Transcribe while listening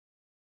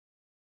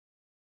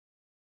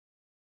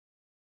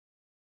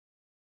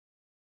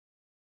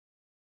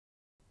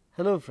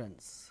Hello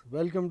friends,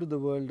 welcome to the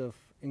world of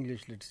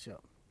English literature.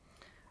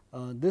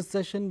 This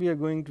session we are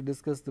going to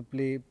discuss the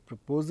play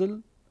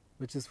Proposal,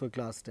 which is for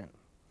class 10.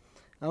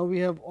 Now we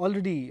have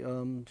already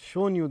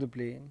shown you the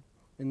play.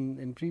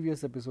 In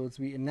previous episodes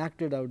we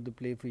enacted out the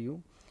play for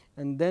you,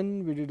 and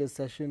then we did a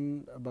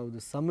session about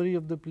the summary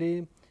of the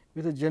play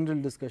with a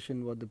general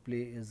discussion what the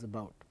play is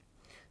about.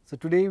 So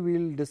today we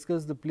will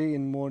discuss the play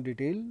in more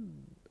detail,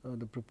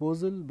 the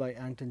Proposal by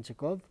Anton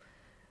Chekhov.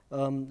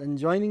 And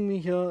joining me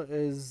here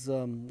is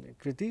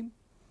Kriti.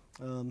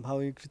 How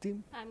are you, Kriti?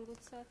 I'm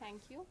good, sir.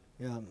 Thank you.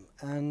 Yeah,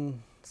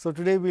 and so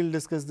today we'll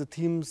discuss the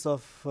themes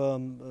of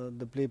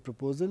the play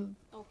Proposal.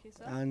 Okay,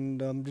 sir.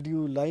 And did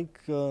you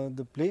like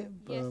the play?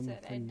 Yes, sir.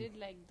 I did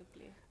like the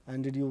play.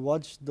 And did you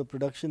watch the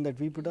production that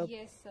we put up?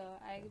 Yes, sir.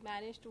 I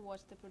managed to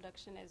watch the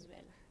production as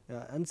well.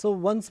 Yeah, and so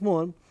once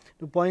more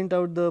to point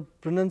out, the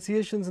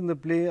pronunciations in the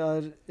play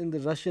are in the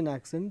Russian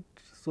accent,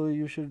 so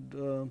you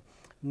should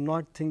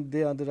not think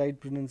they are the right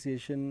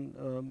pronunciation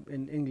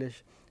in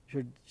English. You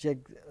should check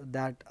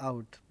that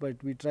out, but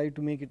we try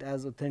to make it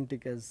as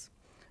authentic as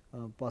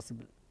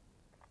possible.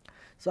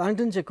 So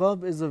Anton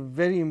Chekhov is a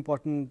very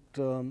important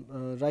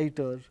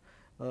writer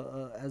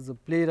as a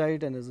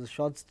playwright and as a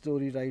short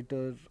story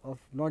writer of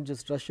not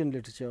just Russian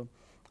literature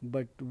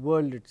but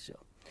world literature.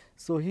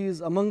 So he is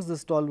amongst the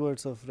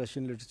stalwarts of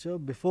Russian literature.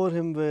 Before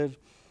him were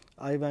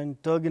Ivan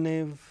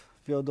Turgenev,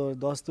 Fyodor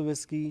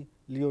Dostoevsky,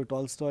 Leo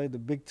Tolstoy, the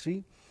big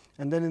three.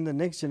 And then in the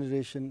next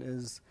generation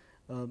is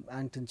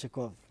Anton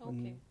Chekhov.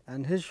 Okay.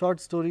 And his short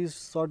stories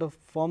sort of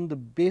form the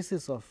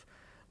basis of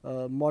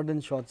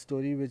modern short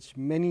story, which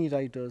many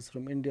writers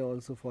from India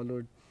also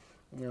followed,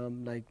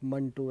 like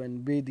Manto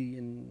and Bedi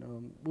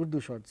in Urdu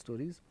short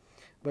stories.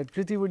 But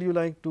Kriti, would you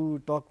like to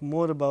talk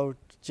more about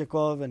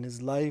Chekhov and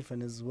his life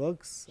and his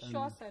works?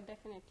 Sure, sir.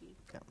 Definitely.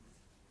 Yeah.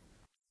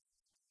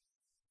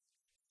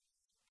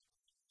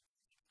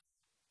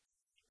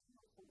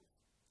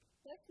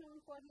 Best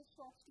known for his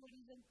short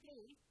stories and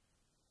plays,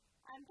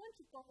 Anton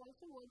Chekhov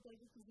also worked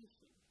as a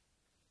physician.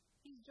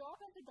 His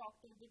job as a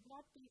doctor did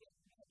not pay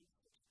very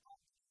well.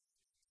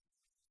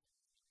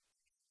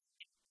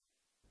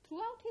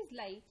 Throughout his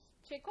life,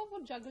 Chekhov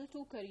would juggle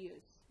two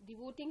careers,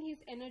 devoting his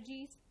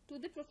energies to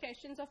the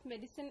professions of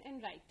medicine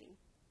and writing.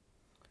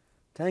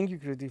 Thank you,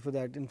 Kriti, for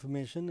that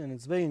information. And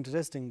it's very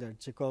interesting that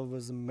Chekhov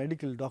was a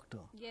medical doctor.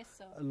 Yes,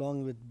 sir.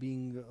 Along with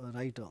being a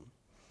writer.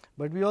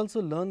 But we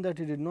also learned that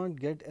he did not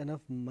get enough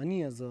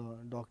money as a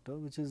doctor,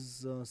 which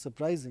is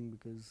surprising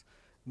because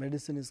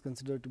medicine is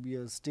considered to be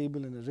a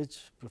stable and a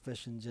rich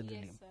profession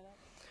generally. Yes, sir.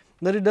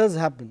 But it does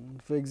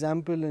happen. For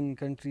example, in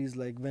countries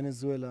like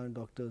Venezuela,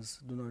 doctors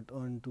do not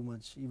earn too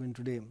much even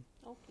today.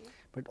 Okay.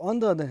 But on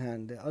the other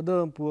hand, there are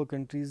other poor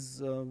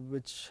countries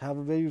which have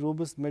a very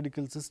robust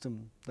medical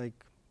system, like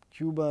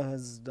Cuba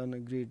has done a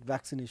great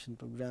vaccination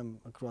program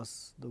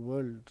across the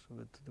world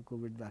with the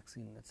COVID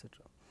vaccine, etc.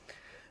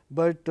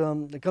 But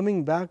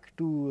coming back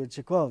to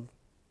Chekhov,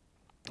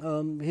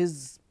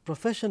 his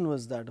profession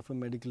was that of a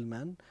medical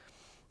man,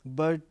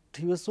 but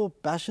he was so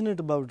passionate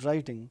about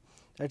writing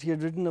that he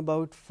had written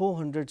about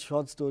 400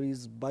 short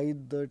stories by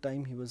the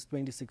time he was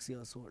 26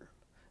 years old,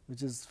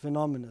 which is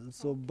phenomenal.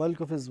 So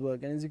bulk of his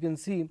work, and as you can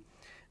see,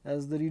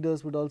 as the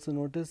readers would also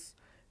notice,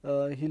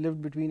 he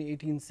lived between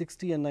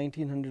 1860 and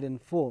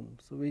 1904.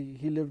 So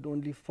he lived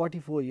only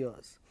 44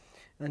 years.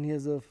 And he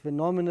has a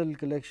phenomenal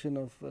collection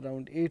of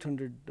around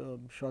 800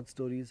 short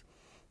stories,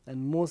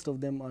 and most of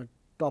them are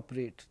top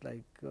rate,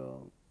 like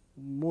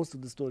most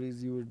of the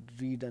stories you would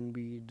read and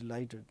be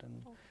delighted,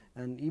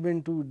 and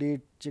even to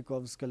date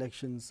Chekhov's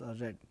collections are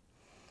read.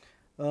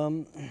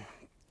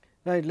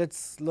 Right,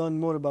 let's learn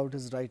more about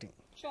his writing.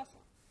 Sure, sir.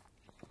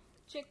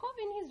 Chekhov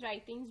in his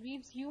writings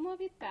weaves humor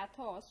with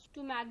pathos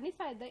to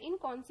magnify the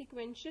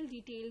inconsequential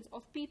details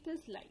of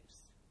people's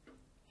lives,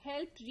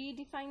 helped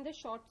redefine the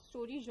short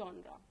story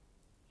genre.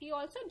 He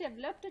also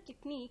developed a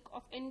technique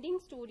of ending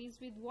stories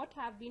with what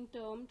have been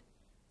termed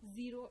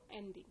zero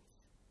endings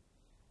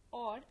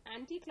or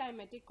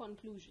anticlimactic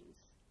conclusions.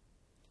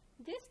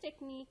 This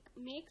technique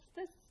makes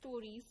the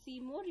stories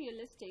seem more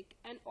realistic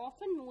and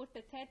often more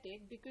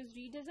pathetic because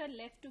readers are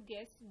left to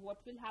guess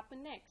what will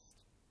happen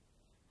next.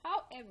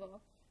 However,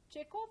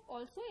 Chekhov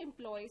also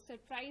employs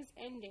surprise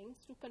endings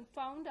to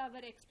confound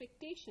our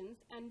expectations,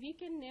 and we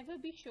can never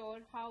be sure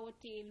how a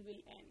tale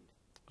will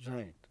end.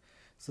 Right.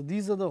 So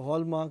these are the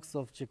hallmarks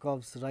of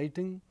Chekhov's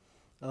writing,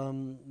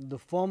 the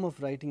form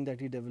of writing that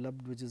he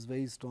developed, which is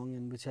very strong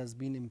and which has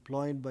been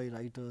employed by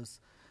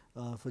writers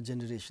for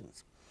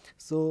generations.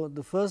 So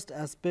the first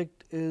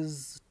aspect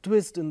is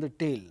twist in the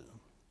tale.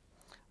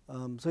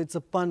 So it's a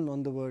pun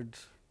on the word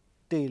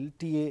tale,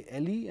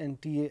 T-A-L-E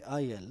and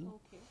T-A-I-L.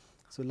 Okay.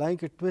 So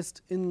like a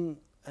twist in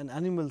an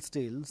animal's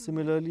tail,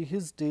 similarly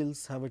his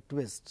tales have a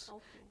twist.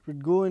 Okay. It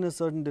would go in a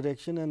certain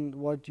direction, and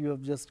what you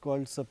have just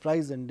called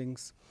surprise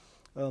endings,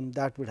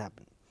 that would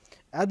happen.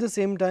 At the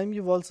same time,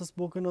 you've also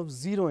spoken of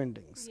zero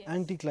endings, Yes.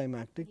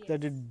 anticlimactic, Yes.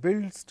 that it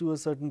builds to a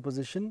certain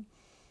position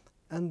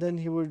and then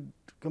he would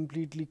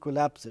completely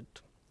collapse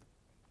it.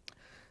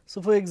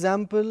 So, for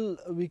example,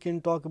 we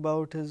can talk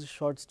about his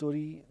short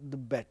story, The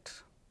Bet.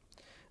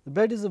 The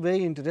Bet is a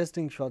very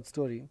interesting short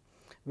story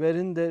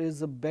wherein there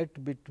is a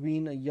bet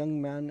between a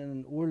young man and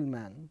an old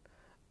man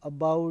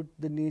about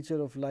the nature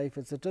of life,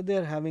 etc. They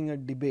are having a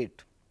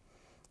debate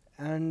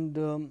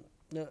and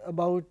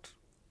about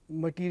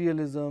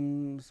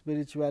materialism,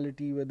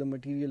 spirituality, whether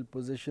material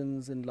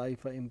possessions in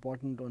life are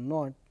important or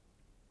not.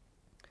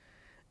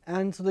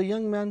 And so the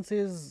young man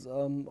says,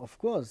 of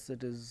course,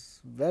 it is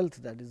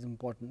wealth that is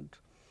important.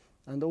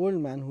 And the old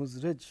man, who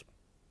is rich,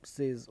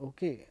 says,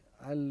 okay,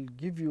 I'll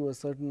give you a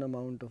certain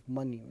amount of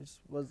money, which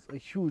was a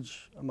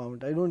huge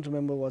amount. I don't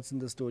remember what's in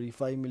the story,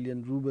 5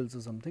 million rubles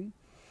or something,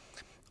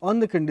 on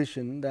the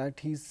condition that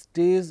he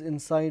stays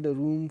inside a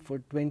room for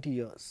 20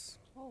 years.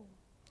 Oh.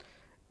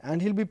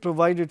 And he'll be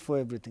provided for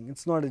everything.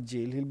 It's not a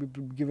jail. He'll be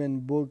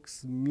given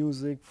books,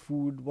 music,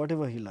 food,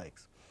 whatever he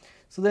likes.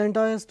 So the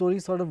entire story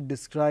sort of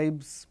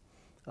describes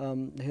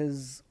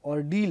his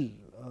ordeal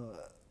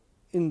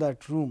in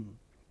that room.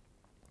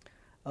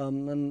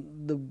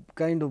 And the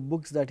kind of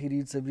books that he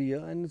reads every year,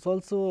 and it's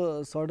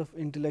also a sort of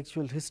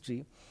intellectual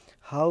history,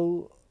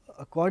 how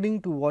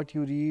according to what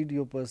you read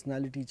your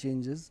personality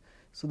changes.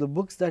 So the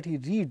books that he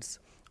reads,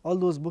 all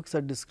those books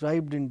are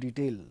described in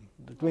detail,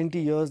 the 20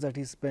 years that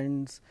he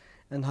spends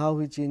and how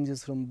he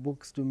changes from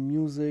books to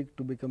music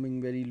to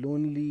becoming very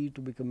lonely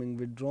to becoming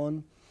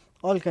withdrawn,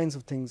 all kinds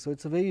of things. So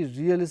it's a very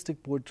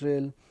realistic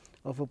portrayal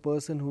of a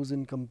person who's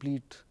in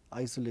complete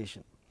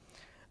isolation.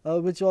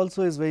 Which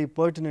also is very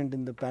pertinent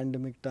in the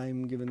pandemic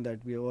time, given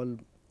that we are all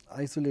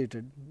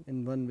isolated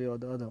in one way or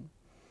the other.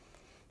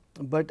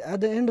 But at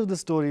the end of the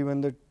story,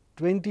 when the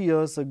 20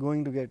 years are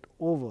going to get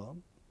over,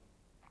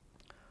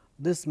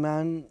 this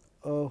man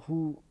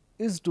who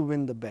is to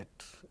win the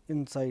bet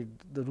inside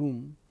the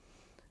room,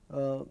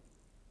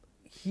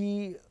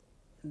 he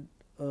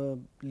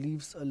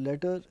leaves a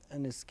letter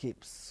and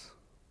escapes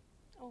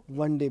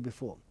one day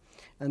before.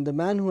 And the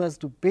man who has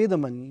to pay the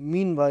money,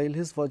 meanwhile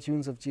his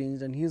fortunes have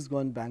changed and he has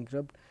gone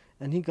bankrupt,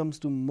 and he comes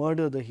to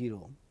murder the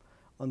hero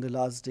on the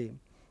last day,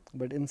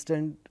 but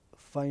instead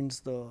finds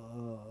the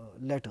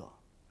letter.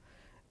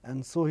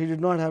 And so he did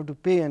not have to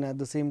pay, and at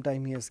the same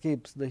time he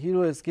escapes. The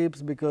hero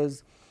escapes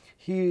because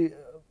he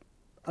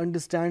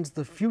understands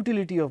the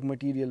futility of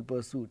material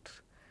pursuit,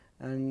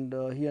 and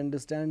he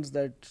understands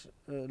that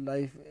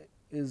life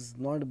is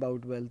not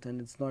about wealth and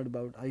it's not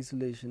about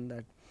isolation,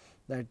 that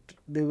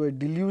they were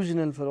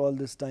delusional for all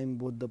this time,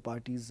 both the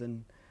parties,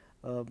 and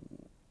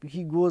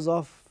he goes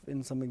off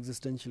in some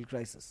existential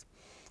crisis.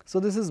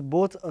 So this is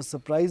both a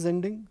surprise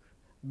ending,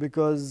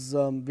 because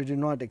we did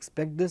not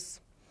expect this.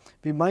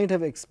 We might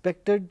have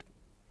expected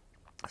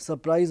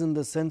surprise in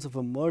the sense of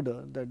a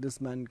murder, that this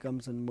man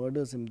comes and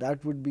murders him.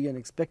 That would be an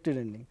expected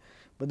ending.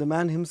 But the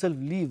man himself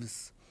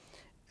leaves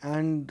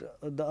and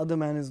the other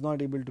man is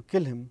not able to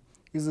kill him,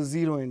 is a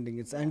zero ending.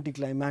 It's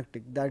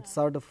anticlimactic. That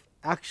sort of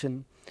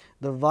action,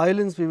 the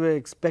violence we were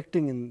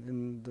expecting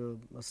in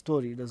the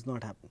story, does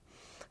not happen.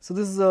 So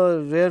this is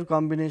a rare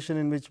combination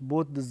in which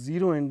both the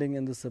zero ending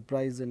and the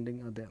surprise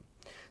ending are there.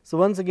 So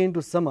once again,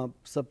 to sum up,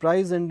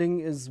 surprise ending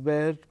is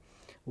where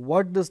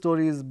what the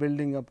story is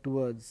building up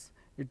towards,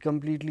 it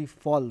completely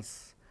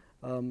falls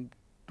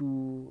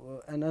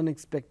to an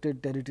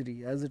unexpected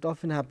territory, as it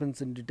often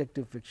happens in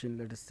detective fiction,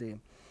 let us say,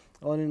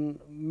 or in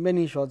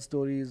many short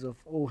stories of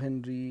O.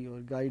 Henry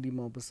or Guy de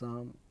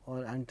Maupassant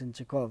or Anton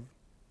Chekhov.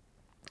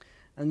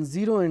 And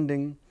zero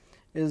ending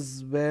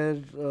is where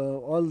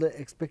all the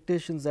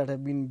expectations that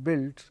have been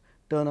built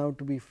turn out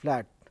to be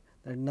flat,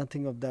 that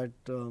nothing of that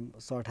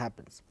sort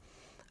happens,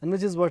 and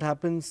which is what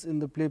happens in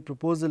the play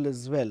Proposal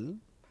as well.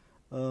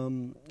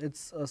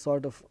 It's a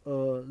sort of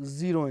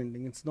zero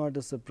ending, it's not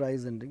a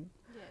surprise ending.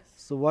 Yes.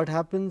 So what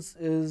happens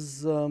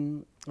is,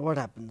 what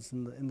happens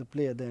in the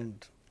play at the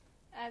end?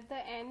 At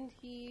the end,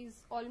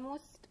 he's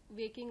almost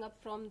waking up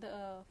from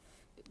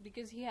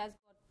because he has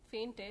got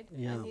fainted,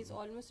 and he's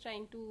almost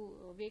trying to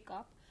wake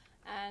up,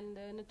 and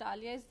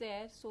Natalia is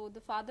there. So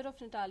the father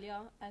of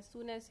Natalia, as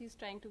soon as he's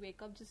trying to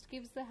wake up, just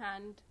gives the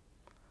hand,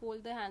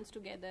 hold the hands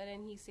together,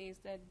 and he says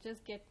that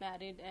just get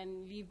married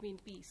and leave me in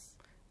peace.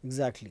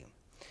 Exactly.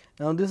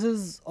 Now this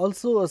is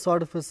also a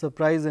sort of a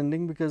surprise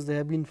ending, because they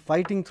have been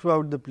fighting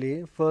throughout the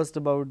play, first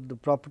about the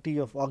property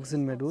of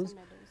Oxen Meadows,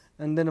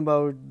 and then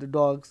about the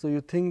dog. So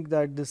you think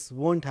that this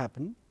won't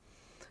happen,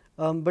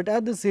 but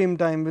at the same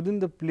time within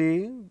the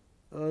play,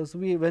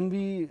 when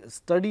we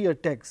study a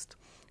text,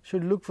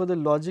 should look for the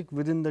logic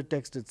within the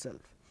text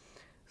itself.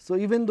 So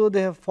even though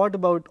they have fought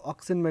about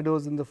Oxen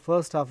Meadows in the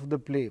first half of the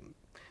play,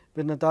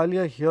 when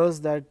Natalia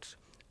hears that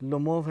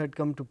Lomov had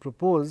come to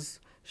propose,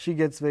 she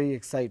gets very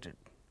excited,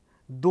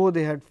 though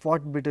they had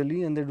fought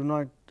bitterly and they do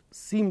not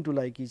seem to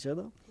like each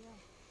other.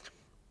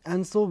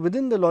 And so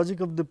within the logic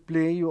of the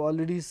play, you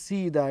already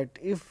see that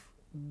if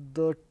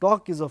the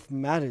talk is of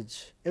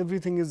marriage,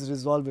 everything is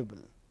resolvable,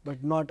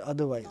 but not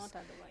otherwise.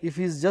 If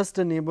he is just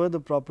a neighbor,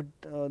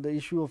 the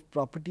issue of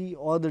property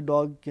or the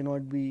dog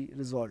cannot be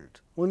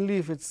resolved. Only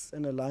if it's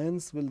an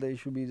alliance will the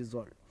issue be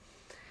resolved.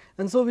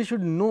 And so we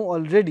should know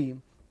already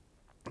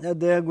that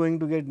they are going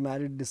to get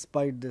married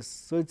despite this.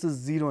 So it's a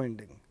zero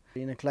ending.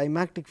 In a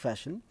climactic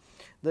fashion,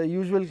 the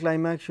usual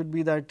climax should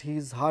be that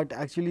his heart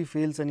actually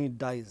fails and he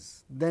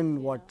dies.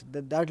 Then what?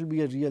 That will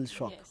be a real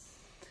shock. Yes.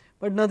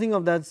 But nothing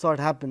of that sort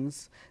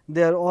happens.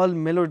 They are all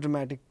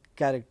melodramatic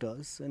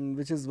characters, and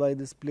which is why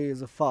this play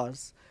is a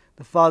farce.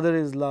 The father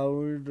is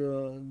loud,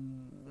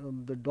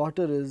 the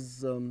daughter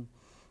is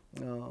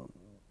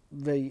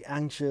very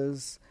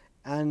anxious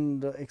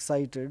and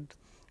excited,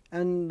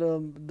 and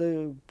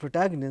the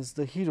protagonist,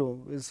 the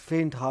hero, is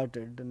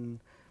faint-hearted and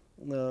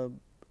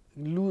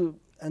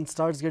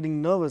starts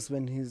getting nervous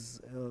when he's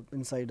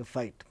inside a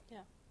fight.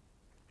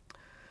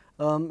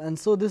 And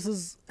so this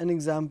is an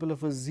example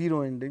of a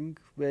zero ending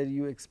where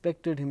you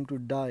expected him to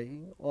die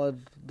or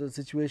the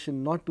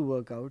situation not to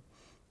work out,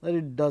 but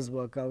it does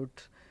work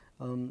out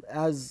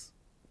as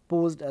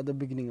posed at the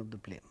beginning of the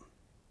play.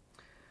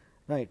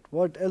 Right.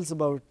 What else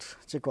about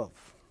Chekhov?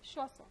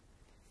 Sure, sir.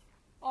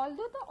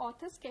 Although the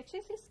author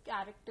sketches his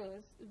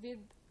characters with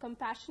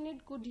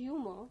compassionate good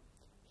humor,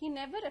 he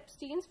never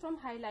abstains from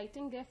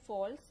highlighting their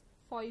faults,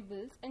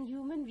 foibles, and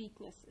human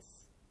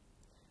weaknesses.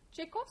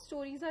 Chekhov's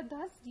stories are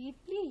thus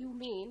deeply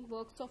humane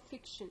works of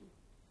fiction.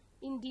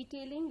 In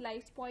detailing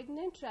life's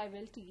poignant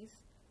trivialities,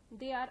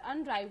 they are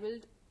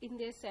unrivaled in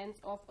their sense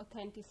of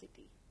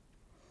authenticity.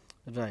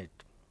 Right.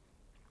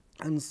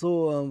 And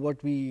so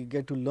what we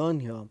get to learn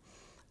here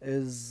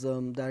is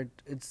that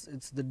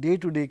it's the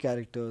day-to-day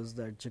characters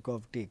that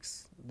Chekhov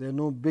takes. There are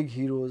no big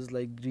heroes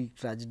like Greek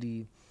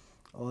tragedy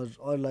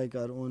or like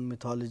our own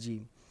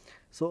mythology.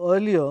 So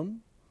earlier,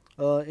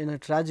 in a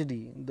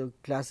tragedy, the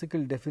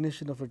classical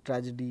definition of a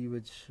tragedy,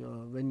 which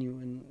when you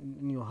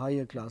in your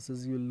higher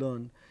classes you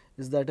learn,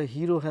 is that a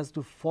hero has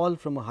to fall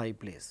from a high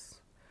place.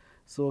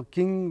 So a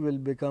king will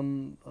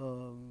become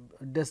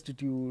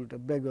destitute, a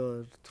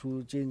beggar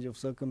through change of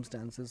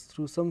circumstances,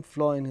 through some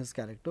flaw in his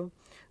character.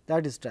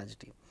 That is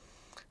tragedy.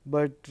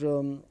 But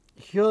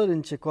here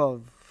in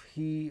Chekhov,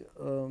 he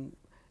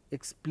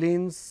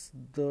explains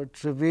the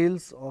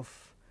travails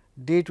of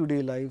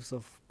day-to-day lives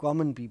of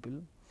common people.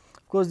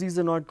 Of course, these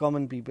are not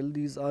common people,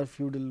 these are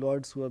feudal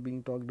lords who are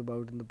being talked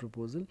about in the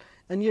proposal,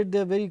 and yet they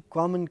are very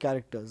common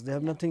characters. They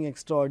have nothing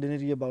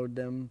extraordinary about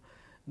them.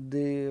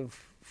 They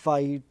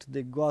fight,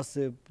 they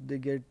gossip, they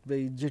get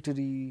very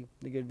jittery,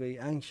 they get very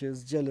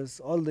anxious, jealous,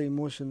 all the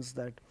emotions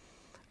that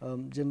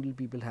general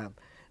people have.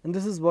 And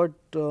this is what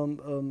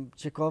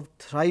Chekhov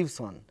thrives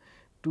on,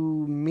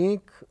 to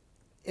make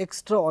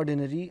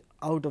extraordinary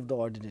out of the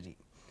ordinary.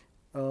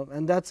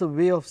 And that's a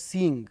way of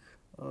seeing,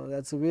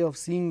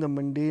 the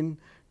mundane,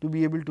 to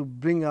be able to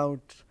bring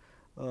out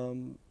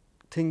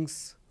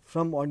things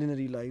from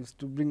ordinary lives,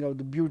 to bring out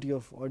the beauty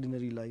of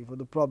ordinary life or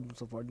the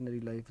problems of ordinary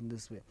life in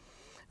this way.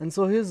 And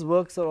so his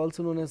works are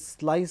also known as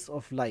slice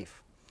of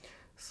life.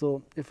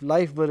 So if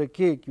life were a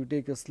cake, you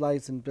take a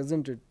slice and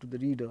present it to the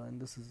reader, and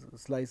this is a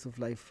slice of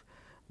life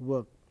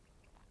work.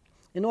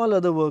 In all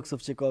other works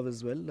of Chekhov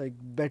as well, like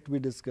Bet we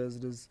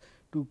discussed, is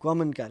two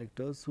common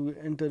characters who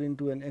enter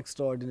into an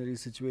extraordinary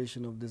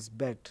situation of this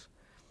bet,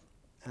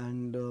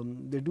 and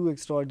they do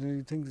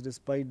extraordinary things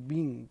despite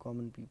being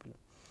common people.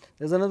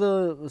 There's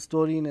another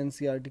story in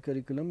NCERT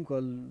curriculum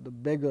called The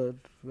Beggar,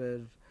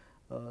 where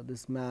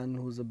this man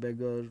who's a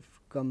beggar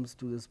comes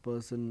to this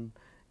person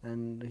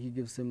and he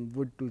gives him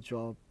wood to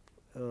chop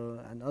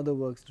and other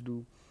works to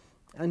do,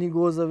 and he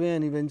goes away,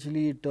 and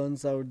eventually it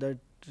turns out that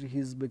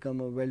he's become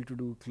a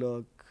well-to-do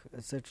clerk,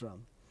 etc.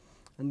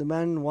 And the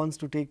man wants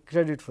to take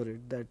credit for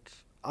it, that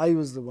I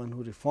was the one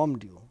who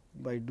reformed you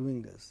by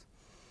doing this.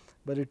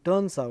 But it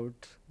turns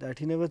out that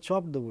he never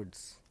chopped the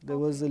woods. There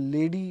was a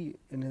lady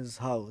in his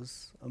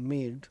house, a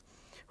maid,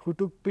 who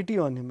took pity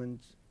on him and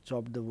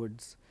chopped the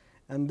woods.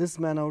 And this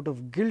man, out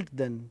of guilt,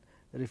 then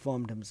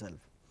reformed himself.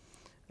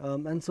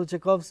 And so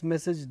Chekhov's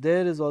message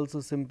there is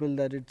also simple,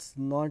 that it's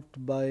not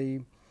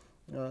by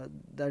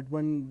that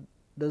one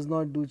does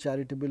not do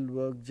charitable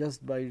work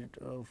just by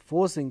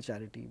forcing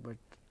charity, but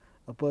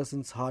a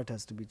person's heart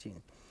has to be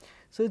changed.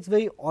 So it's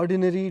very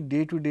ordinary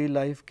day-to-day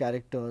life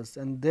characters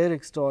and their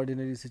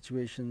extraordinary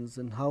situations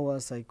and how our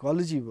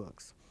psychology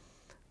works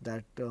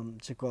that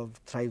Chekhov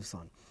thrives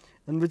on,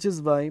 and which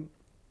is why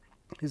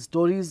his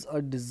stories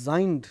are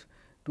designed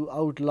to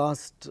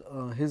outlast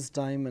his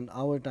time and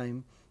our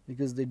time,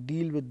 because they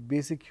deal with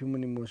basic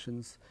human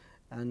emotions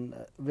and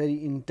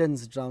very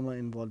intense drama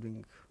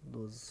involving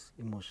those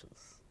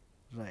emotions.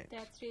 Right.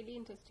 That's really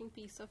interesting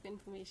piece of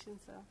information,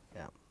 sir.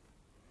 Yeah.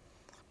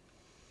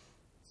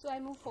 So I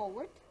move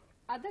forward.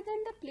 Other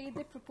than the play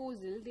The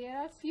Proposal, there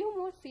are few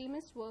more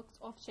famous works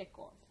of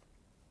Chekhov.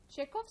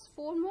 Chekhov's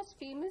four most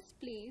famous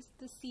plays,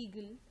 The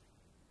Seagull,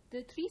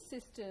 The Three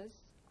Sisters,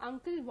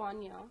 Uncle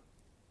Vanya,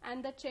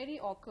 and The Cherry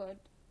Orchard,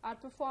 are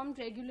performed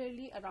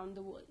regularly around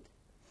the world.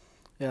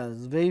 Yeah,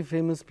 it's very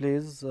famous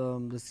plays,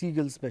 The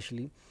Seagull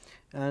especially,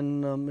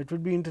 and it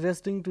would be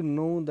interesting to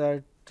know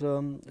that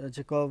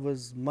Chekhov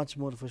was much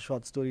more of a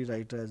short story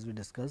writer, as we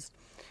discussed,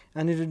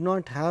 and he did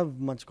not have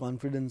much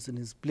confidence in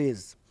his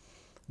plays.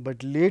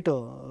 but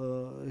later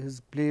his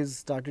plays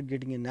started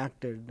getting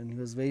enacted, and he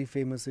was very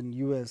famous in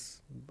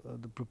US.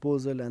 The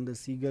Proposal and the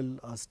Seagull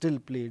are still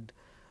played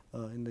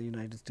in the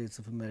United States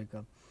of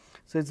America.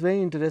 So it's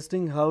very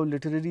interesting how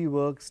literary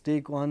works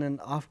take on an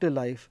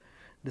afterlife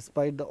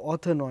despite the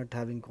author not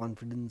having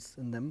confidence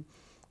in them,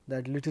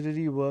 that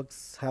literary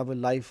works have a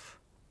life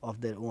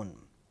of their own.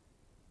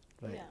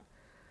 Right. Yeah.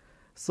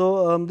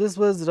 So this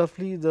was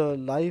roughly the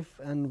life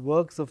and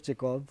works of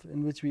Chekhov,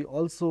 in which we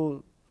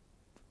also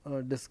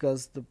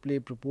discussed the play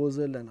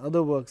Proposal and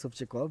other works of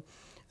Chekhov,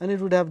 and it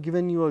would have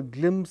given you a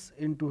glimpse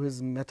into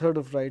his method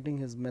of writing,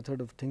 his method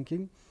of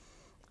thinking.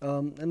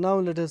 And now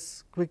let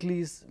us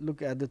quickly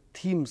look at the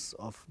themes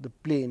of the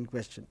play in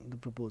question, the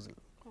Proposal.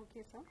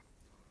 Okay, sir.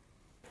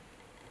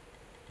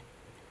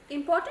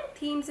 Important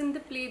themes in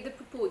the play The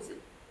Proposal.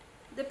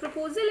 The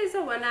Proposal is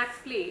a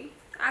one-act play.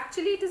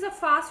 Actually, it is a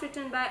farce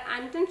written by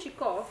Anton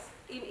Chekhov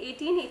in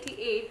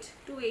 1888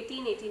 to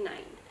 1889.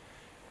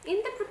 In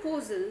The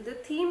Proposal, the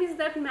theme is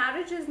that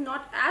marriage is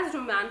not as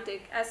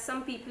romantic as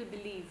some people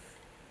believe.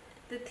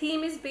 The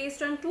theme is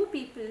based on two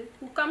people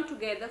who come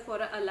together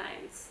for an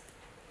alliance.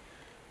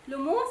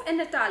 Lomov and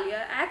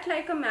Natalia act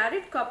like a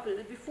married couple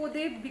before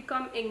they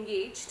become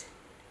engaged.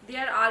 They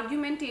are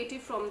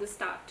argumentative from the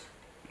start.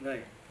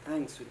 Right.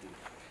 Thanks, Shruti.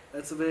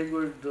 That's a very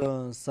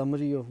good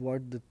summary of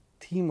what the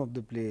theme of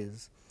the play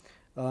is.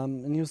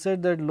 And you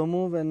said that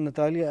Lomov and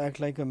Natalia act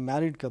like a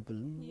married couple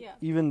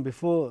even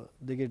before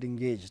they get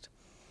engaged.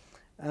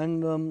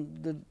 And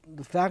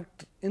the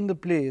fact in the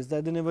play is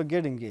that they never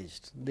get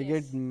engaged. They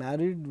get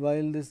married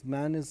while this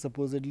man is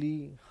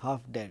supposedly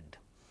half dead.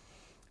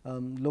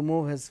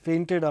 Lomov has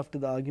fainted after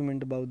the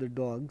argument about the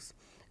dogs,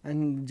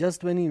 and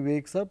just when he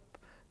wakes up,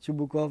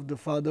 Chubukov, the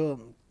father,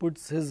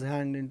 puts his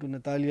hand into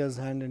Natalia's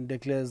hand and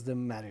declares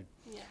them married.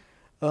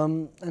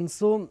 And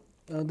so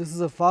this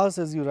is a farce,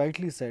 as you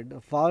rightly said.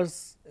 A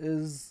farce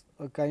is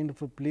a kind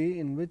of a play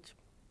in which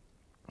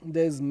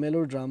there is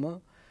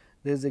melodrama,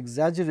 there is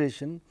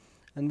exaggeration,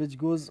 and which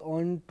goes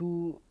on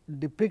to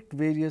depict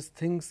various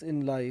things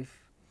in life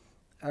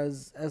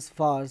as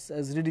farce,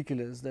 as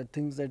ridiculous, that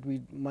things that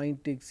we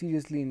might take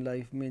seriously in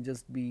life may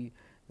just be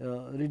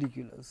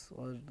ridiculous.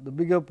 Or the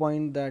bigger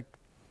point that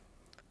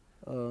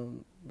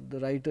the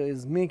writer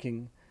is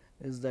making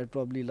is that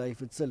probably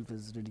life itself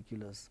is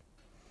ridiculous.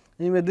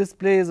 Anyway, this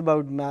play is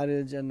about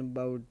marriage and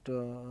about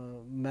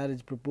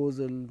marriage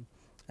proposal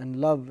and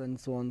love and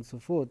so on and so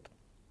forth.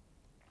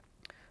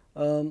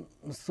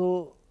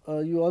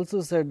 You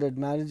also said that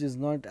marriage is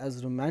not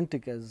as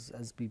romantic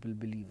as people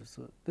believe.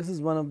 So this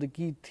is one of the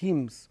key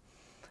themes,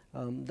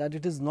 that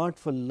it is not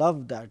for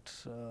love that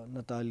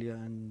Natalia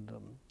and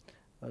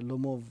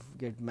Lomov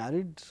get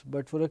married,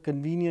 but for a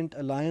convenient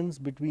alliance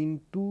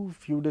between two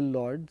feudal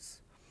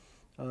lords,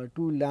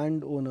 two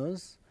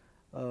landowners,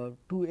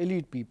 two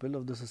elite people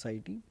of the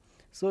society.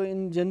 So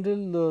in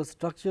general, the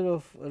structure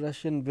of a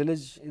Russian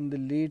village in the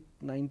late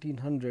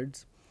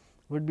 1900s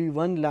would be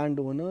one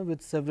landowner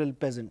with several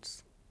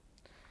peasants.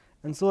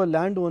 And so a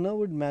landowner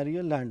would marry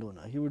a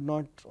landowner. He would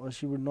not, or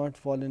she would not,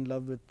 fall in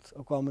love with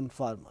a common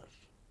farmer.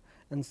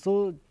 And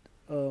so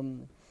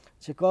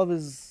Chekhov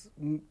is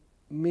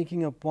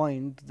making a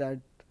point that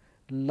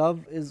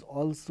love is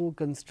also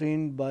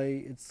constrained by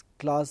its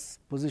class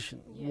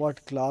position,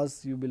 what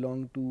class you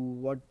belong to,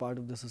 what part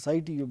of the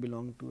society you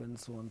belong to, and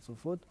so on and so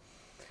forth.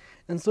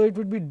 And so it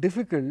would be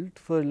difficult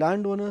for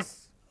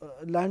landowners,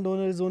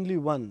 landowner is only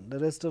one, the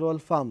rest are all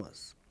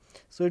farmers.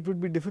 So it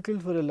would be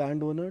difficult for a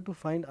landowner to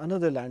find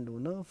another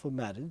landowner for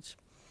marriage,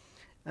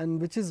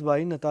 and which is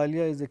why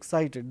Natalia is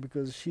excited,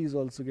 because she is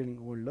also getting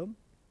older.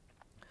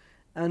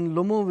 And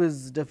Lomov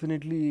is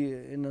definitely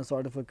in a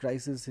sort of a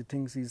crisis. He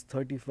thinks he is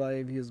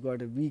 35, he has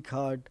got a weak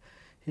heart,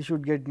 he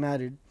should get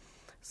married.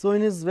 So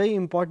in his very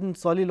important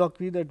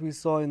soliloquy that we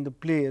saw in the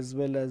play as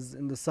well as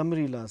in the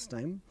summary last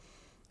time,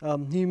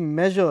 he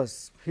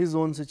measures his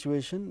own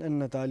situation and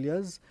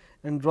Natalia's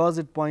and draws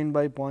it point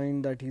by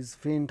point that he is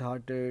faint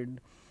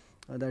hearted,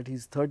 that he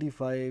is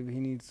 35, he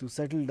needs to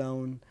settle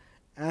down,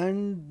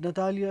 and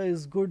Natalia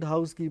is good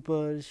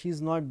housekeeper, she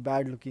is not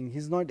bad looking, he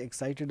is not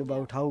excited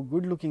about how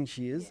good looking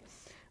she is,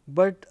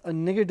 but a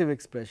negative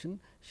expression,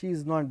 she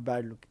is not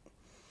bad looking.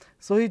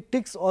 So he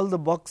ticks all the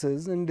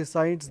boxes and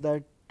decides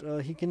that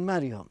he can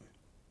marry her.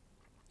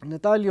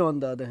 Natalia, on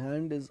the other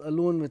hand, is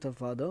alone with her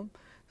father.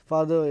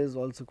 Father is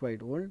also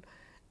quite old,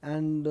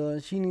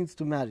 and she needs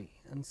to marry.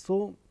 And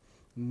so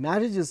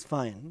marriage is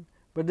fine,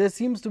 but there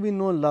seems to be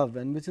no love,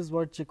 and which is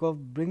what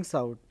Chekhov brings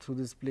out through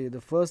this play.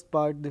 The first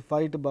part, they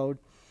fight about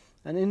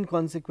an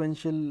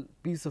inconsequential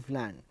piece of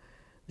land,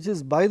 which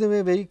is, by the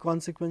way, very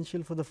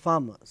consequential for the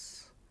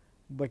farmers,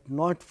 but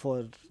not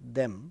for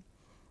them.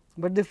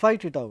 But they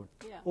fight it out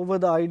over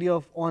the idea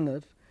of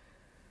honor,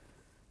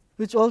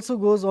 which also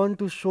goes on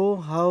to show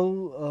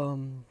how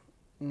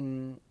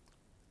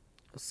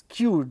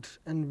skewed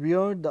and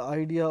weird the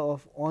idea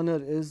of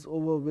honor is,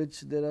 over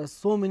which there are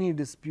so many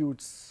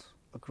disputes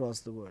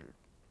across the world.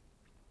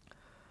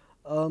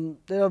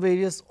 There are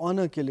various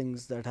honor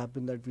killings that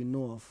happen that we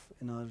know of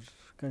in our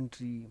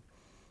country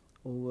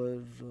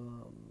over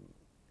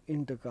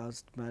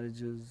intercaste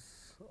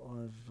marriages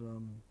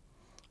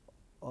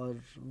or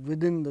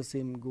within the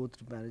same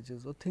gotra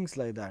marriages or things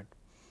like that.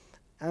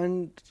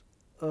 And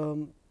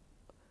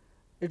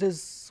it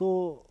is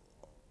so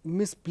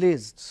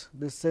misplaced,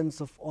 this sense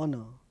of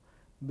honor,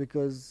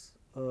 because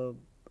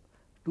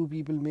two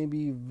people may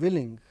be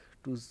willing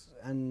to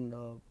and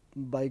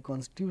by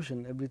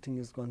constitution everything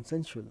is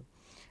consensual,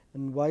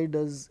 and why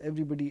does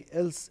everybody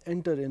else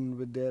enter in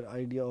with their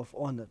idea of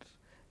honor,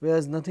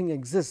 whereas nothing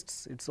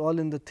exists, it's all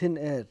in the thin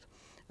air,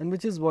 and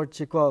which is what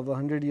Chekhov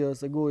 100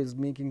 years ago is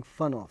making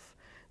fun of,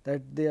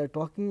 that they are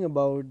talking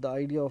about the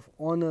idea of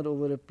honor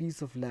over a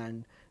piece of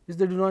land which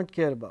they do not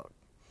care about.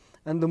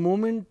 And the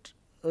moment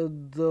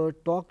the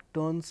talk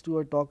turns to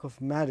a talk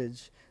of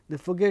marriage, they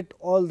forget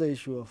all the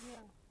issue of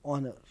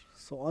honor.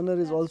 So, honor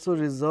is also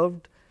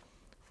reserved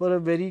for a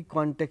very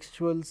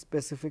contextual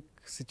specific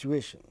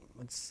situation.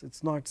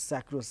 It's not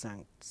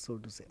sacrosanct, so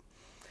to say.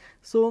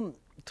 So,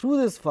 through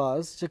this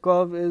farce,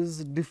 Chekhov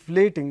is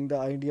deflating the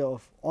idea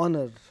of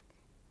honor,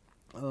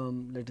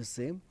 let us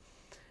say,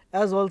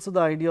 as also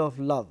the idea of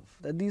love,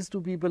 that these two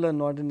people are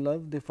not in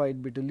love, they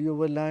fight bitterly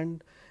over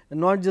land, and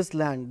not just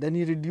land, then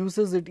he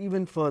reduces it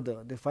even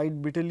further, they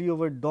fight bitterly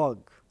over dog.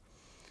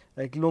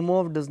 Like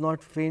Lomov does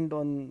not faint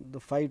on the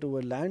fight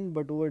over land,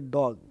 but over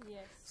dog.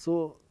 Yes.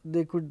 So,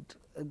 they could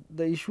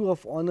the issue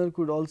of honor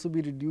could also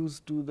be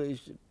reduced to the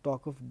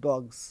talk of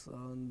dogs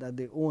that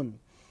they own.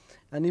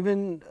 And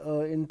even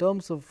in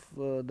terms of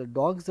the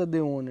dogs that they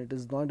own, it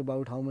is not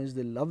about how much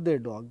they love their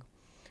dog,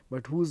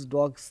 but whose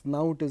dog's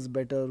snout is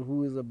better,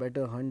 who is a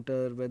better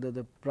hunter, whether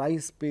the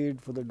price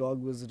paid for the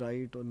dog was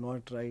right or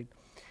not right,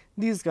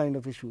 these kind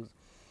of issues.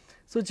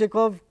 So,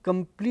 Chekhov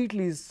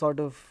completely sort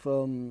of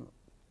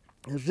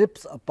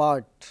rips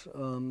apart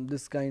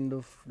this kind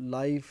of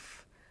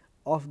life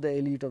of the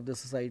elite of the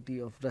society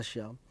of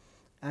Russia,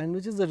 and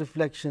which is a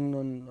reflection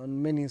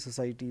on many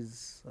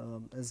societies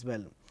as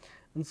well.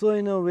 And so,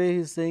 in a way, he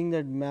is saying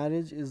that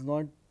marriage is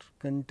not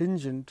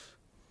contingent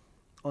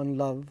on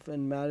love,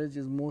 and marriage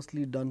is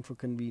mostly done for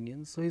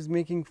convenience. So, he is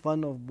making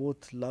fun of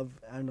both love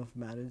and of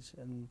marriage,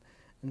 and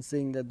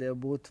saying that they are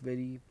both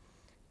very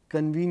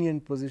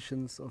convenient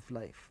positions of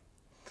life.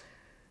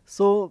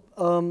 So,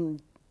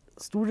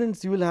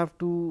 students, you will have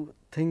to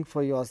think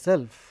for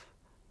yourself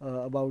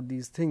about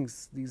these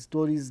things. These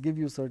stories give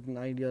you certain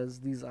ideas.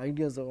 These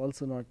ideas are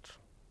also not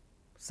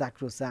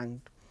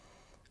sacrosanct,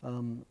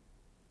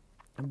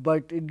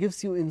 but it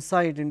gives you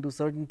insight into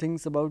certain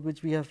things about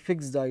which we have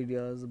fixed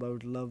ideas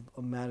about love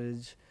or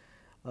marriage,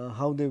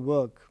 how they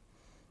work,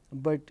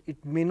 but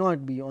it may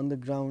not be on the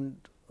ground,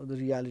 or the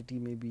reality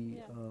may be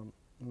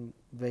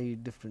very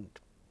different.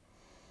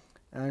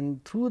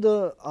 And through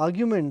the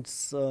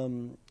arguments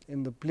in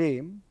the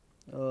play,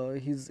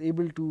 he is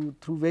able to,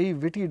 through very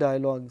witty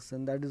dialogues,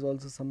 and that is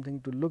also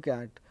something to look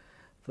at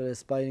for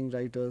aspiring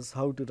writers,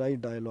 how to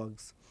write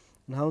dialogues,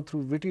 and how through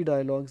witty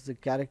dialogues the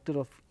character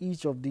of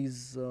each of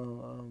these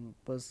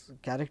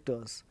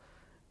characters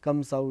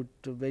comes out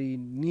very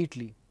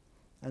neatly.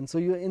 And so,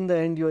 you in the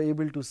end you are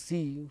able to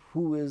see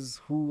who is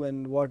who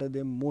and what are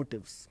their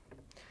motives.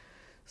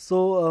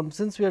 So,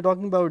 since we are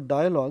talking about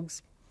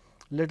dialogues,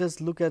 let us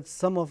look at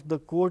some of the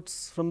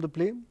quotes from the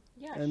play.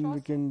 Yeah, and sure,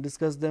 we can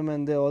discuss them,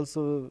 and they are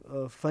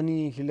also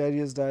funny,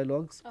 hilarious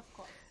dialogues. Of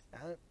course.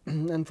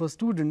 And for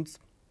students,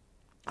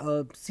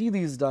 see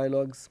these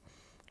dialogues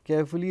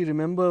carefully,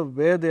 remember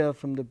where they are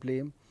from the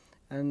play,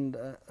 and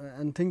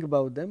think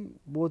about them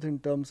both in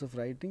terms of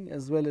writing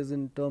as well as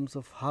in terms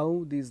of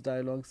how these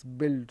dialogues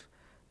build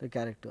the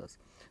characters.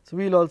 So,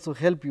 we will also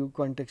help you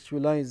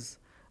contextualize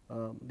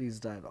these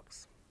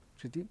dialogues.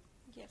 Shriti?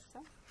 Yes,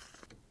 sir.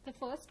 The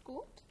first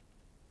quote: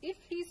 "If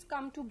he's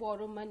come to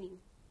borrow money,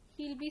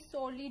 he'll be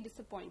sorely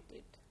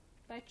disappointed,"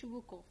 by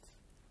Chubukov.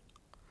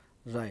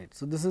 Right.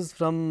 So, this is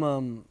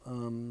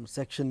from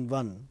section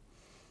 1,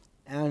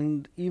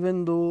 and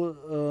even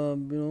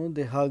though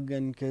they hug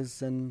and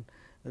kiss and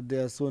they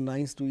are so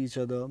nice to each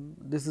other,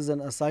 this is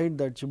an aside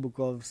that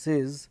Chubukov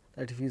says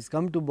that if he has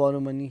come to borrow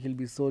money, he will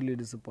be sorely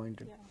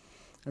disappointed. Yeah.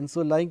 And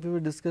so, like we were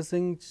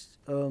discussing,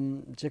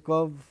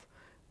 Chekhov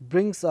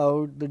brings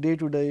out the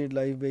day-to-day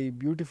life very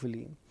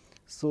beautifully.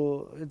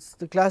 So, it is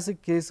the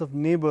classic case of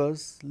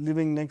neighbors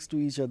living next to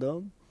each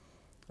other,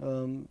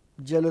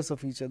 jealous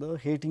of each other,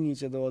 hating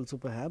each other also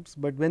perhaps,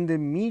 but when they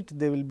meet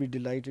they will be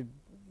delighted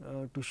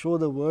to show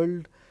the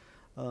world.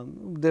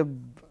 They are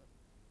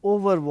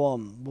over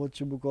warm, both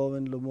Chubukov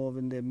and Lomov,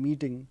 in their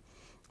meeting,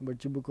 but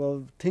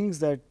Chubukov thinks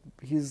that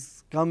he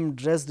has come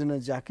dressed in a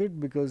jacket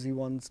because he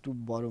wants to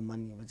borrow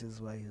money, which is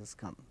why he has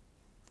come.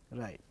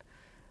 Right.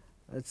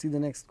 Let us see the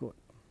next quote.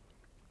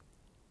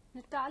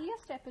 "Natalia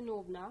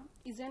Stepanovna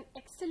is an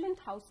excellent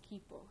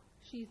housekeeper.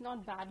 She is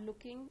not bad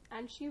looking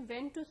and she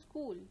went to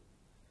school.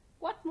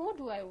 What more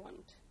do I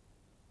want?"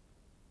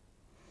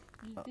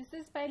 This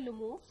is by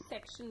Lomov,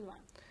 section 1.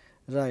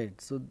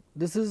 Right. So,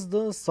 this is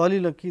the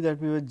soliloquy that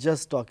we were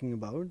just talking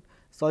about.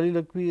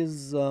 Soliloquy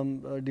is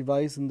a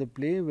device in the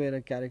play where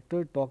a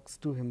character talks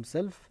to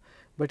himself,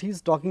 but he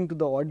is talking to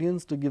the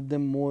audience to give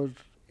them more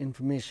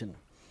information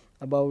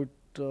about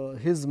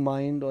his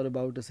mind or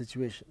about a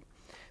situation.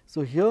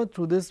 So, here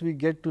through this we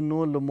get to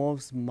know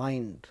Lomov's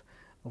mind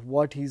of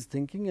what he is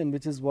thinking, and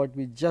which is what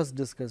we just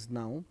discussed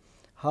now,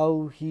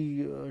 how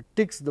he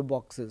ticks the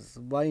boxes,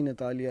 why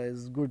Natalia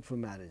is good for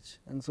marriage.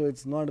 And so, it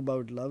is not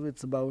about love, it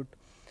is about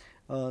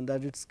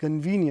that it is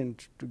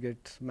convenient to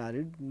get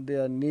married. They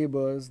are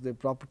neighbors, their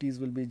properties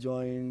will be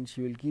joined,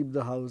 she will keep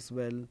the house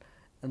well,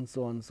 and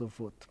so on and so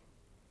forth.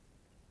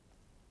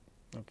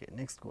 Okay,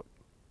 next quote.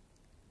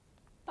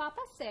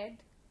 Papa said,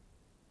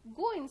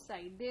 "Go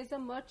inside, there's a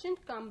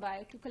merchant come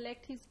by to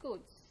collect his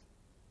goods."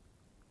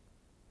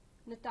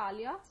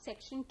 Natalia,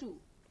 section 2.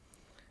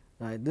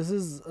 Right, this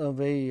is a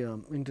very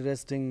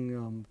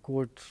interesting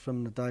quote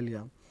from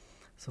Natalia.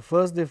 So,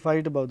 first they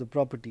fight about the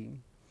property.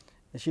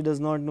 She does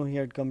not know he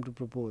had come to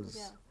propose.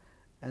 Yeah.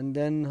 And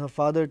then her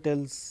father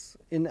tells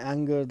in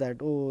anger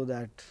that, oh,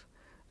 that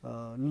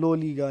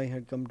lowly guy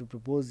had come to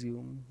propose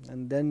you.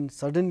 And then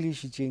suddenly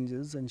she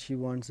changes and she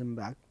wants him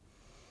back.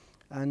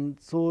 And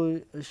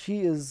so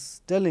she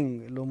is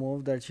telling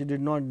Lomov that she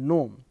did not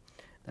know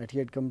that he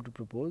had come to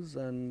propose,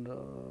 and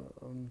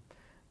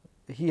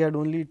he had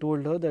only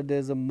told her that there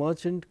is a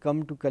merchant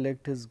come to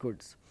collect his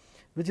goods,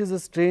 which is a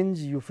strange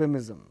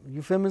euphemism.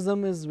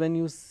 Euphemism is when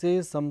you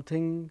say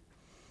something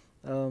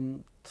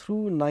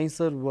through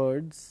nicer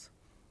words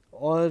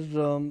or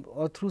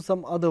through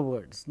some other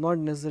words, not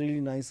necessarily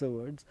nicer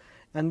words,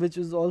 and which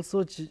is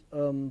also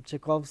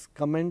Chekhov's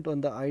comment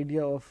on the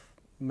idea of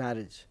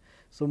marriage.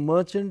 So,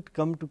 merchant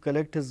come to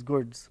collect his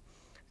goods.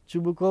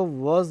 Chubukov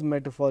was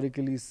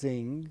metaphorically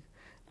saying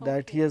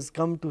that he has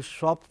come to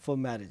shop for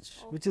marriage,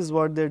 which is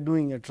what they are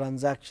doing, a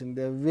transaction.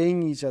 They are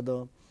weighing each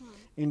other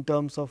in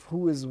terms of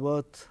who is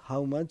worth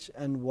how much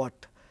and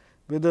what,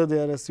 whether they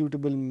are a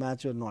suitable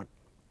match or not.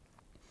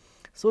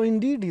 So,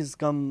 indeed he has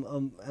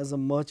come as a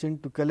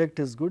merchant to collect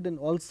his good, and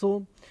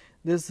also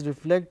this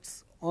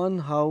reflects on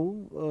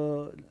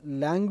how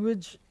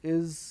language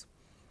is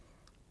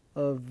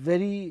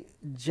very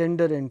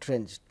gender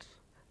entrenched,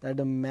 that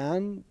a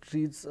man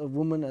treats a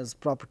woman as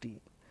property,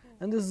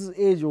 and this is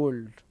age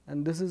old,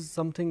 and this is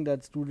something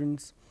that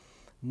students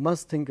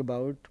must think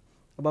about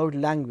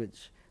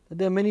language. That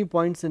there are many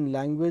points in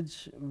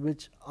language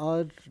which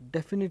are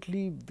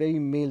definitely very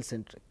male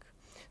centric.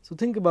 So,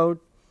 think about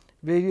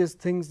various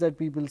things that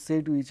people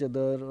say to each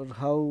other, or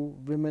how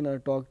women are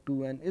talked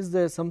to, and is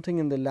there something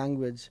in the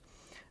language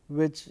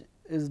which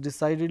is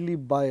decidedly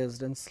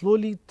biased, and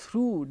slowly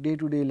through day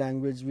to day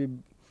language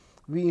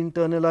we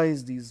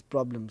internalize these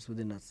problems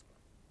within us.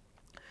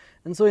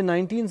 And so, in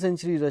 19th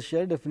century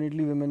Russia,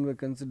 definitely women were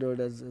considered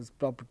as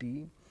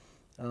property,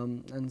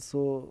 and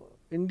so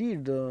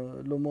indeed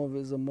Lomov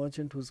is a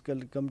merchant who has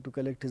come to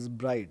collect his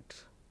bride,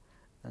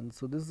 and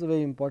so this is a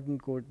very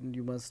important quote, and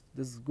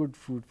this is good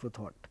food for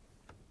thought.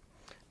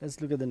 Let us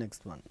look at the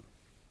next one.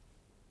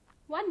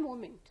 One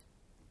moment.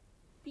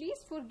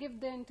 Please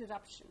forgive the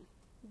interruption.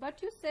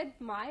 But you said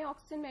my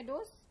oxen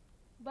meadows,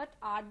 but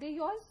are they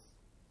yours?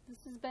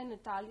 This is by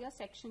Natalia,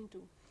 section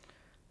 2.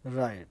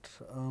 Right.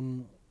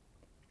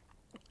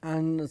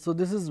 And so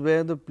this is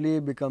where the play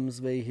becomes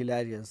very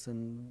hilarious,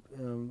 and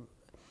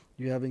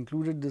you have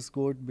included this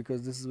quote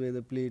because this is where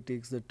the play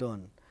takes the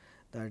turn,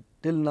 that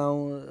till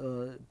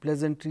now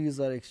pleasantries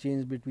are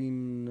exchanged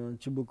between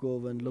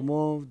Chubukov and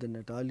Lomov, then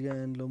Natalia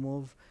and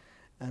Lomov,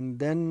 and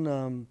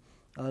then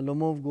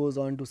Lomov goes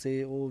on to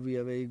say, oh, we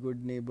are very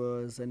good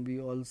neighbors, and we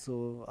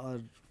also, our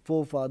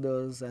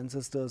forefathers,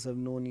 ancestors have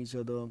known each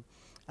other,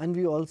 and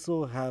we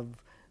also have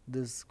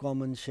this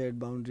common shared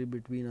boundary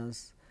between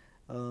us.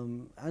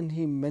 And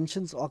he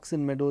mentions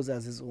oxen meadows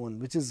as his own,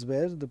 which is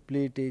where the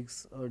play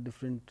takes a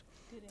different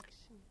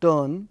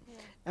turn,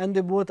 and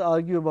they both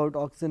argue about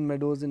oxen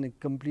meadows in a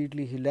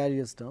completely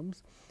hilarious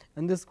terms.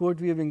 And this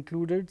quote we have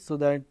included so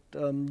that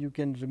you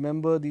can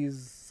remember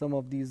some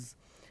of these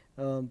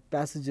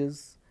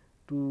passages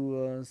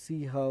to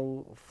see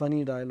how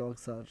funny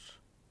dialogues are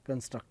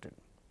constructed.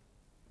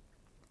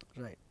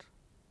 Right.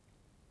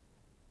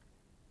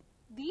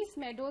 These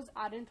meadows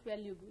aren't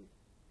valuable.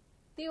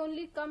 They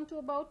only come to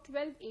about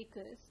 12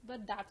 acres,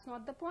 but that's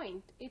not the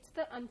point. It's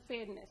the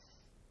unfairness.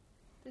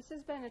 This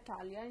is by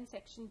Natalia in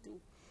section 2.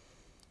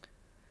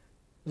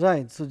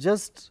 Right. So,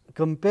 just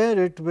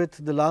compare it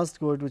with the last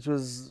quote, which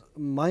was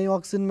my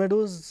oxen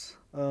meadows.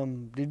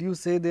 Did you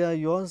say they are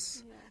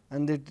yours? Yeah.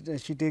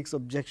 And she takes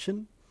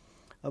objection,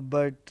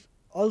 but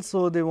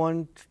also they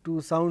want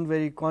to sound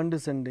very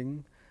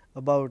condescending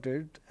about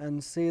it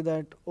and say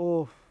that,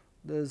 oh,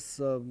 this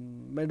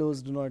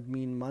meadows do not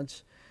mean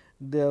much.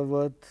 They are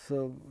worth,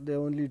 they are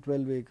only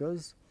 12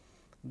 acres.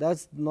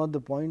 That's not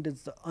the point,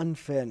 it's the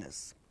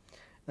unfairness.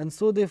 And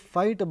so they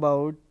fight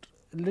about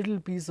a little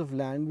piece of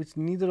land which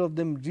neither of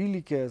them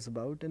really cares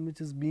about and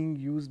which is being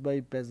used by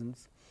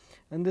peasants.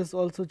 And this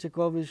also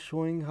Chekhov is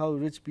showing how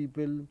rich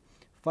people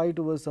fight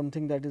over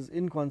something that is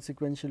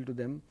inconsequential to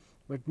them,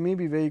 but may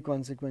be very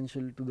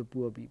consequential to the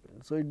poor people.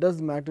 So it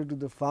does matter to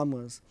the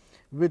farmers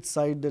which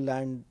side the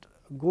land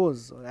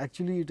goes.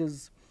 Actually, it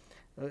is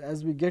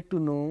as we get to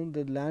know,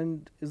 the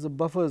land is a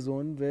buffer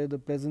zone where the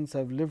peasants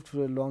have lived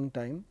for a long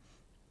time,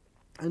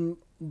 and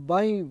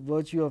by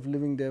virtue of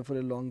living there for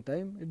a long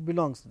time, it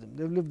belongs to them.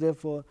 They've lived there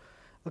for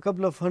a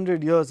couple of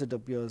 100 years, it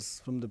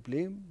appears, from the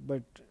play,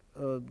 but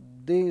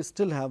they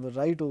still have a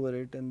right over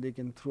it, and they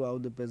can throw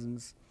out the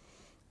peasants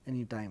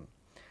any time.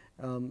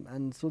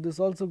 And so this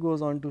also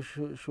goes on to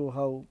show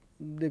how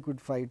they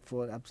could fight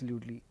for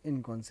absolutely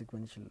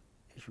inconsequential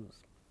issues.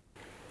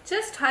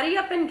 Just hurry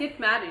up and get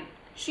married.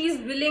 She's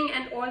willing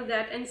and all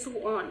that and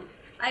so on.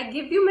 I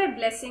give you my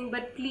blessing,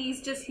 but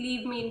please just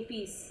leave me in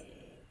peace.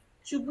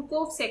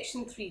 Chubukov,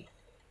 Section 3.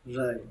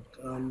 Right.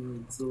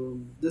 So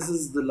this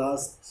is the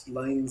last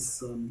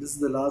lines. This is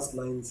the last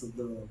lines of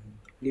the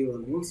play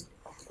almost,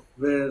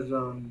 where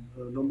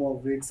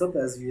Lomov wakes up,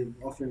 as we have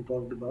often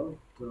talked about,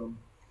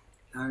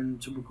 and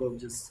Chubukov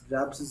just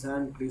grabs his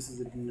hand, places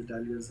it in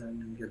Natalia's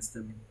hand, and gets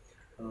them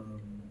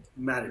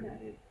married.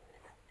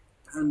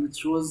 And it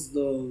shows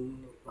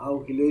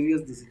how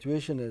hilarious the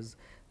situation is,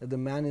 that the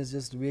man is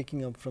just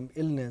waking up from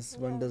illness.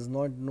 One does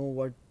not know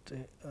what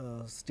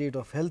state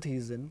of health he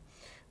is in,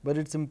 but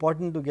it's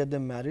important to get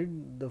them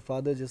married. The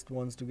father just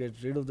wants to get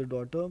rid of the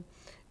daughter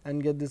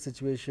and get the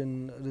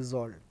situation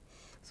resolved.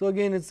 So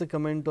again, it's a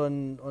comment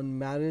on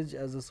marriage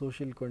as a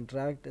social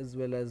contract, as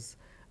well as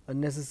a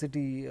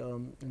necessity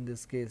in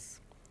this case,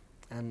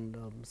 and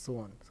so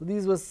on. So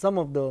these were some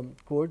of the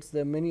quotes.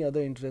 There are many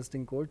other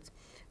interesting quotes,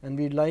 and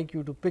we'd like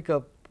you to pick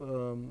up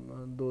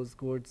those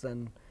quotes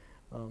and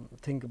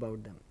think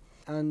about them.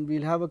 And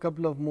we'll have a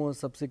couple of more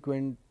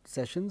subsequent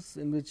sessions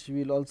in which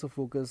we'll also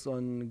focus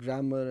on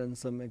grammar and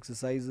some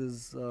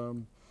exercises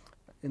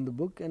in the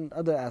book and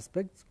other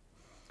aspects.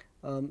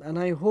 And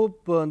I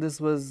hope this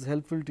was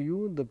helpful to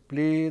you, the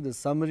play, the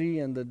summary,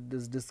 and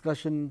this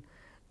discussion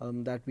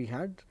that we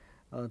had.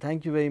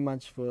 Thank you very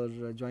much for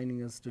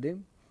joining us today.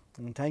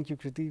 And thank you,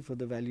 Kriti, for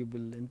the valuable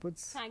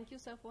inputs. Thank you,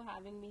 sir, for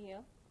having me here.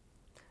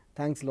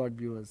 Thanks a lot,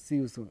 viewers. See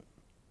you soon.